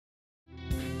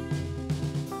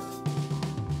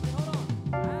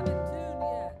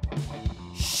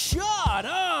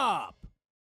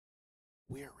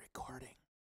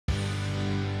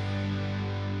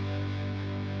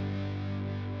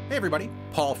Hey everybody,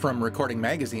 Paul from Recording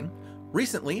Magazine.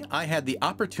 Recently, I had the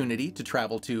opportunity to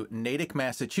travel to Natick,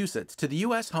 Massachusetts, to the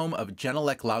US home of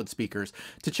Genelec loudspeakers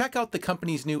to check out the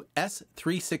company's new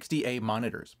S360A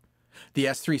monitors. The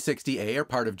S360A are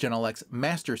part of Genelec's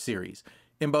Master Series.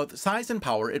 In both size and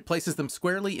power, it places them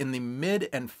squarely in the mid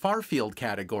and far field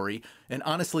category, and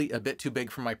honestly a bit too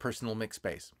big for my personal mix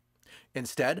space.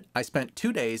 Instead, I spent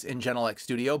 2 days in Genelec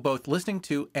studio both listening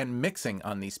to and mixing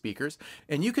on these speakers,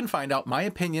 and you can find out my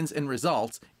opinions and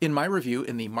results in my review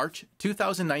in the March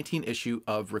 2019 issue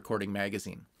of Recording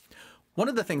Magazine. One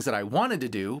of the things that I wanted to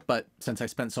do, but since I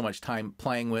spent so much time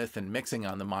playing with and mixing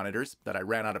on the monitors that I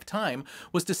ran out of time,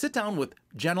 was to sit down with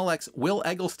Genelec's Will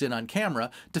Eggleston on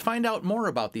camera to find out more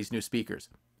about these new speakers.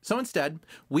 So instead,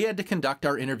 we had to conduct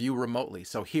our interview remotely.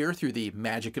 So here, through the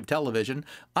magic of television,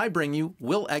 I bring you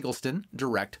Will Eggleston,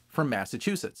 direct from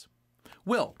Massachusetts.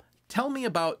 Will, tell me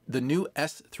about the new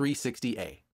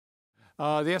S360A. The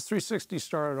S360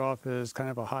 started off as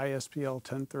kind of a high SPL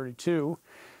 1032.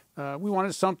 We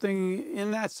wanted something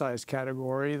in that size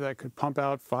category that could pump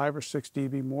out 5 or 6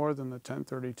 dB more than the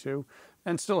 1032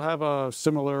 and still have a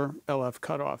similar LF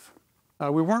cutoff.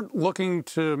 We weren't looking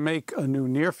to make a new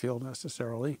near field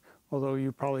necessarily, although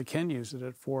you probably can use it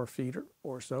at 4 feet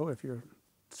or so if you're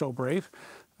so brave.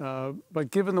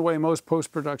 But given the way most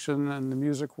post-production and the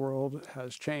music world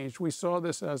has changed, we saw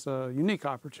this as a unique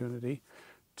opportunity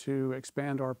to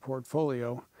expand our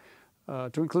portfolio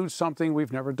to include something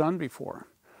we've never done before.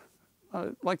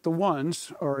 Like the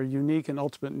ones are a unique and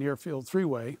ultimate near field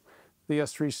three-way, the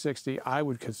S360 I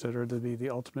would consider to be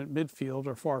the ultimate midfield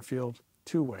or far field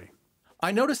two-way.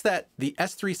 I noticed that the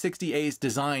S360A's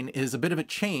design is a bit of a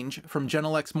change from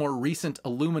Genelec's more recent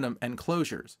aluminum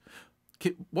enclosures.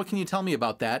 What can you tell me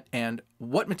about that, and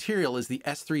what material is the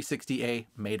S360A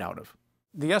made out of?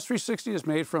 The S360 is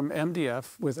made from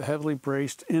MDF with a heavily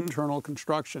braced internal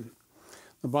construction.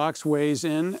 The box weighs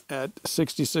in at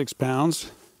 66 pounds.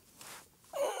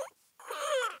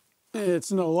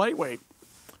 It's no lightweight.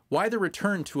 Why the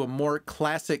return to a more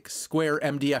classic square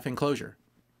MDF enclosure?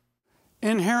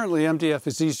 Inherently, MDF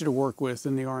is easy to work with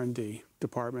in the R&D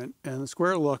department, and the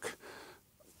square look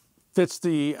fits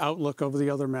the outlook of the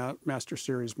other Master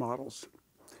Series models.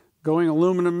 Going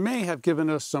aluminum may have given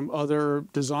us some other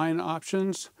design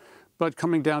options, but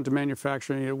coming down to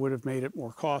manufacturing, it would have made it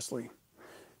more costly.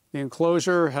 The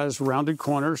enclosure has rounded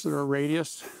corners that are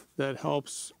radius that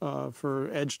helps for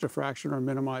edge diffraction or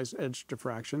minimize edge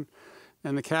diffraction.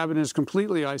 And the cabin is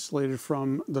completely isolated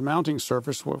from the mounting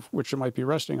surface, which it might be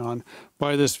resting on,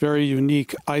 by this very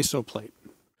unique ISO plate.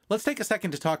 Let's take a second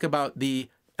to talk about the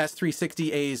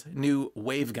S360A's new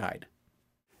waveguide.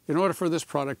 In order for this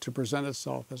product to present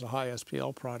itself as a high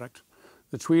SPL product,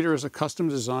 the tweeter is a custom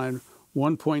designed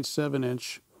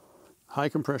 1.7-inch high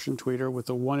compression tweeter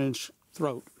with a 1-inch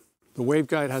throat. The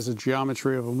waveguide has a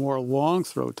geometry of a more long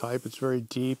throat type. It's very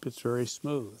deep, it's very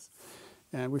smooth.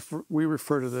 And we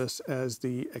refer to this as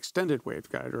the extended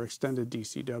waveguide or extended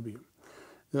DCW.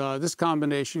 This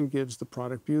combination gives the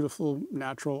product beautiful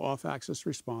natural off-axis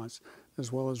response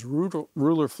as well as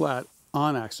ruler flat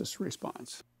on-axis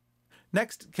response.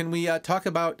 Next, can we talk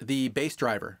about the bass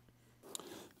driver?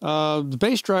 The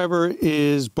bass driver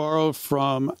is borrowed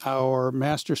from our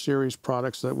Master Series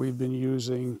products that we've been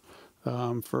using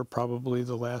for probably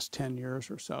the last 10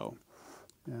 years or so.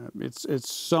 It's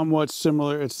somewhat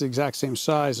similar. It's the exact same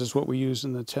size as what we use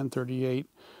in the 1038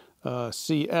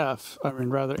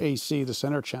 AC, the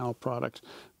center channel product.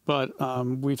 But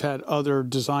we've had other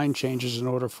design changes in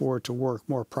order for it to work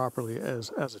more properly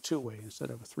as a two-way instead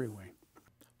of a three-way.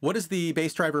 What is the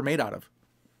bass driver made out of?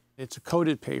 It's a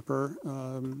coated paper.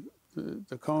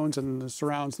 The cones and the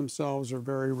surrounds themselves are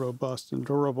very robust and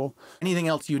durable. Anything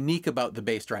else unique about the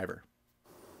bass driver?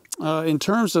 In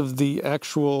terms of the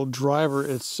actual driver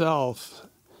itself,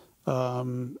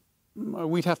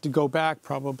 we'd have to go back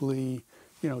probably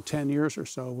 10 years or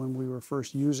so when we were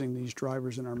first using these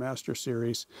drivers in our Master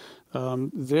Series.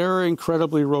 They're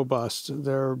incredibly robust.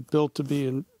 They're built to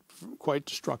be quite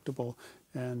destructible,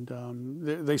 and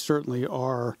they certainly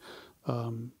are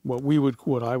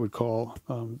what I would call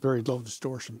very low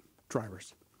distortion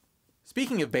drivers.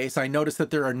 Speaking of bass, I noticed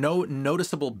that there are no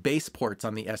noticeable bass ports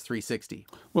on the S360.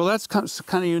 Well, that's kind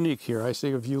of unique here. I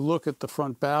say if you look at the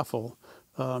front baffle,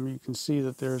 you can see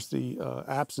that there's the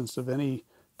absence of any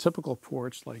typical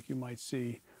ports like you might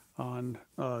see on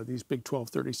these big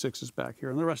 1236s back here.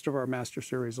 And the rest of our Master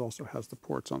Series also has the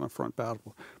ports on the front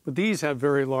baffle. But these have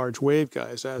very large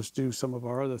waveguides, as do some of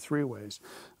our other three-ways.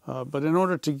 But in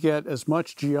order to get as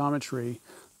much geometry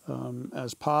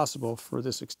as possible for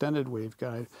this extended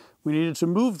waveguide, we needed to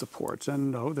move the ports.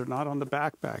 And no, they're not on the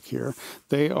back here.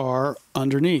 They are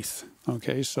underneath.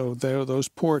 Okay, so those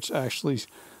ports actually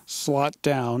slot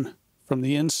down from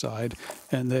the inside,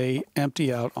 and they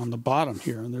empty out on the bottom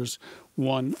here. And there's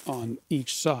one on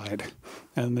each side.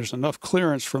 And there's enough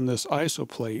clearance from this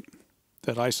isoplate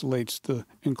that isolates the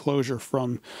enclosure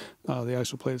from the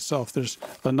isoplate itself. There's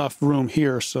enough room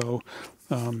here so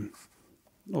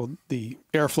the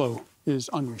airflow is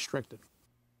unrestricted.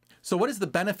 So what is the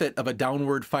benefit of a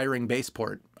downward firing base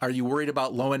port? Are you worried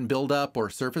about low end buildup or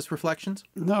surface reflections?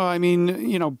 No, I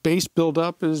mean, base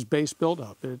buildup is base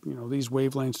buildup. These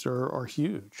wavelengths are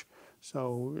huge.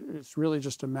 So it's really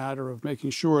just a matter of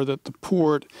making sure that the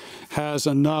port has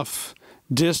enough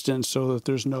distance so that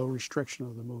there's no restriction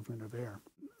of the movement of air.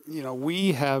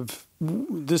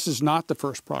 This is not the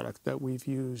first product that we've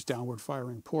used downward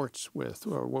firing ports with,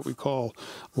 or what we call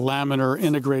laminar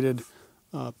integrated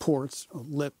ports,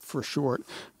 LIP for short.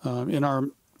 In our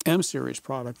M series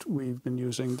product, we've been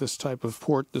using this type of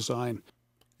port design.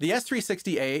 The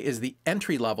S360A is the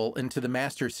entry level into the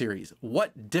Master Series.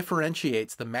 What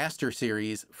differentiates the Master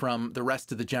Series from the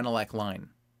rest of the Genelec line?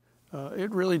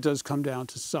 It really does come down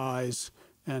to size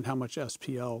and how much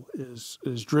SPL is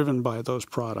driven by those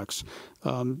products.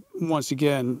 Once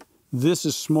again, this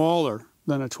is smaller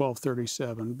than a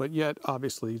 1237, but yet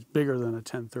obviously bigger than a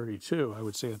 1032. I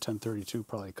would say a 1032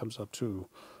 probably comes up to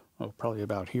probably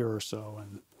about here or so,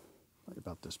 and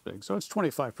about this big. So it's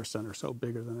 25% or so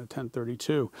bigger than a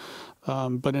 1032.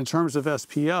 But in terms of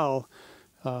SPL,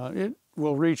 it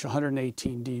will reach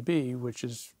 118 dB, which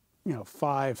is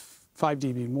 5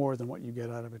 dB more than what you get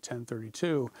out of a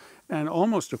 1032, and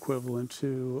almost equivalent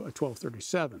to a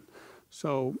 1237.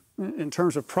 So in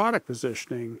terms of product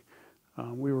positioning,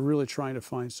 we were really trying to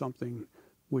find something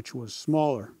which was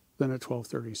smaller than a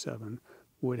 1237,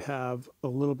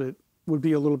 would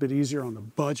be a little bit easier on the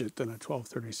budget than a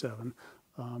 1237,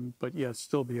 but yet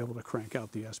still be able to crank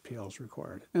out the SPLs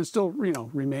required and still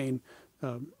remain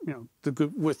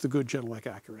with the good Genelec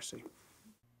accuracy.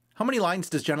 How many lines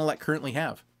does Genelec currently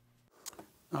have?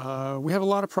 We have a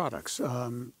lot of products.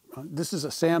 This is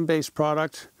a SAM-based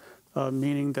product,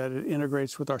 meaning that it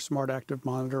integrates with our Smart Active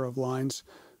Monitor of lines.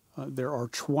 There are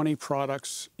 20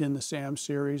 products in the SAM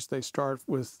series. They start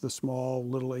with the small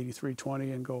little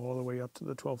 8320 and go all the way up to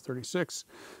the 1236.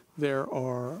 There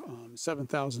are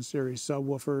 7000 series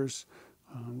subwoofers.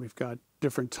 We've got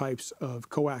different types of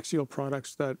coaxial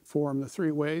products that form the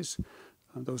three ways.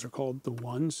 Those are called the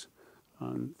ones.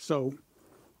 So,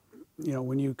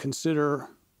 when you consider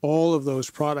all of those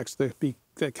products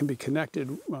that can be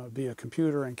connected via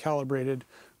computer and calibrated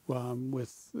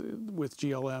with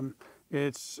GLM,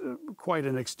 it's quite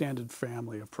an extended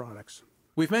family of products.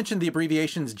 We've mentioned the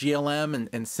abbreviations GLM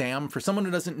and SAM. For someone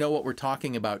who doesn't know what we're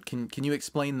talking about, can you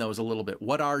explain those a little bit?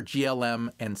 What are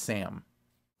GLM and SAM?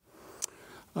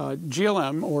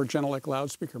 GLM, or Genelec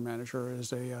Loudspeaker Manager,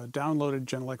 is a downloaded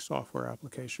Genelec software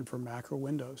application for Mac or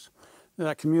Windows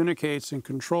that communicates and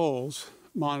controls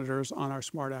monitors on our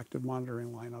Smart Active Monitoring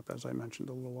lineup, as I mentioned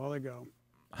a little while ago.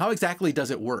 How exactly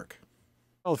does it work?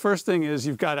 Well, the first thing is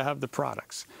you've got to have the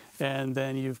products, and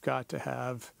then you've got to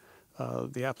have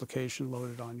the application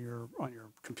loaded on your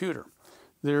computer.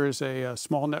 There is a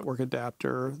small network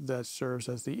adapter that serves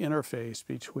as the interface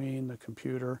between the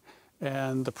computer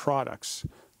and the products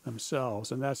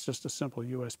themselves, and that's just a simple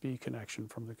USB connection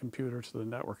from the computer to the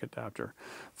network adapter.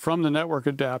 From the network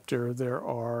adapter, there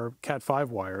are Cat5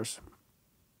 wires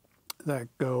that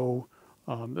go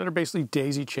that are basically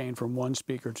daisy chained from one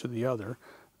speaker to the other.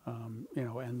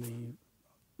 And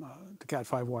the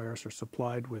Cat5 wires are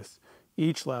supplied with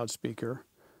each loudspeaker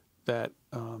that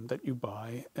you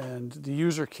buy, and the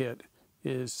user kit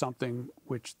is something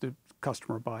which the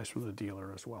customer buys from the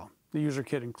dealer as well. The user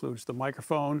kit includes the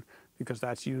microphone, because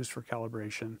that's used for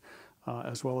calibration,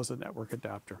 as well as the network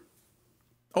adapter.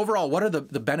 Overall, what are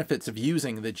the benefits of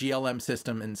using the GLM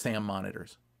system in SAM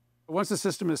monitors? Once the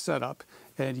system is set up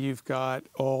and you've got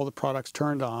all the products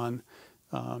turned on,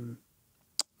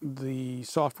 the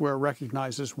software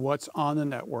recognizes what's on the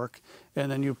network,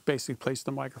 and then you basically place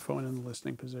the microphone in the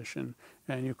listening position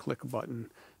and you click a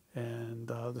button, and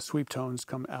the sweep tones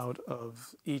come out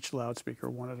of each loudspeaker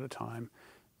one at a time,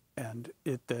 and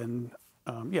it then,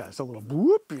 it's a little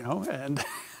whoop, and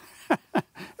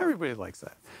everybody likes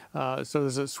that. So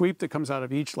there's a sweep that comes out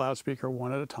of each loudspeaker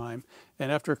one at a time,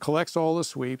 and after it collects all the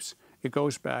sweeps, it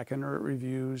goes back and it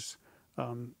reviews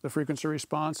the frequency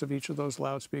response of each of those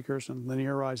loudspeakers and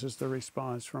linearizes the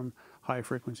response from high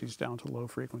frequencies down to low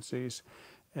frequencies,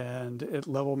 and it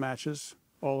level matches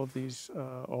all of these,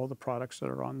 all the products that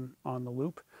are on the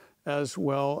loop, as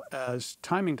well as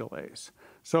timing delays.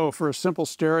 So for a simple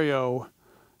stereo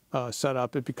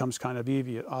setup, it becomes kind of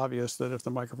obvious that if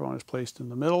the microphone is placed in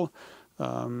the middle,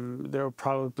 there will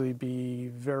probably be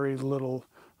very little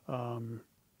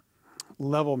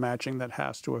level matching that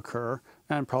has to occur,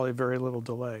 and probably very little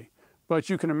delay. But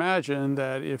you can imagine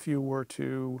that if you were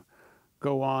to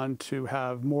go on to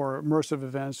have more immersive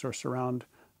events or surround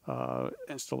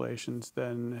installations,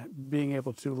 then being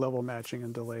able to level matching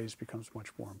and delays becomes much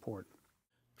more important.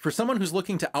 For someone who's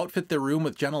looking to outfit their room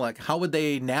with Genelec, how would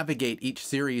they navigate each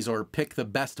series or pick the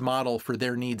best model for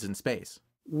their needs in space?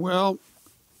 Well,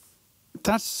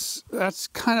 that's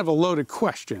kind of a loaded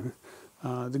question.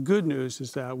 The good news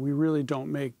is that we really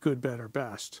don't make good, better,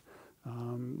 best.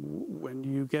 When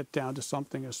you get down to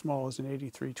something as small as an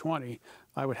 8320,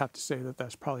 I would have to say that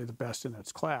that's probably the best in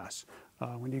its class.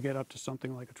 When you get up to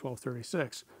something like a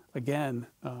 1236, again,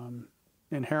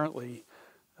 inherently,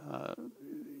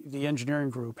 the engineering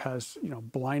group has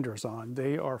blinders on.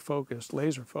 They are focused,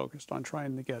 laser focused, on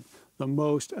trying to get the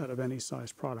most out of any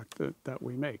size product that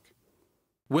we make.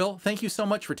 Will, thank you so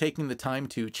much for taking the time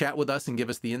to chat with us and give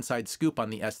us the inside scoop on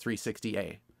the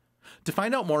S360A. To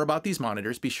find out more about these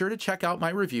monitors, be sure to check out my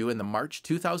review in the March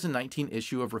 2019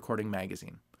 issue of Recording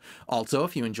Magazine. Also,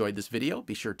 if you enjoyed this video,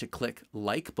 be sure to click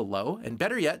like below, and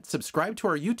better yet, subscribe to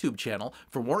our YouTube channel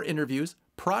for more interviews,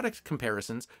 product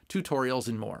comparisons, tutorials,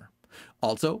 and more.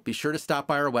 Also, be sure to stop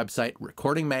by our website,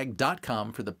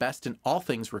 recordingmag.com, for the best in all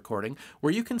things recording,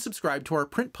 where you can subscribe to our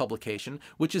print publication,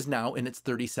 which is now in its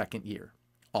 32nd year.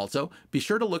 Also, be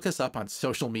sure to look us up on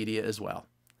social media as well.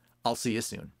 I'll see you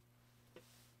soon.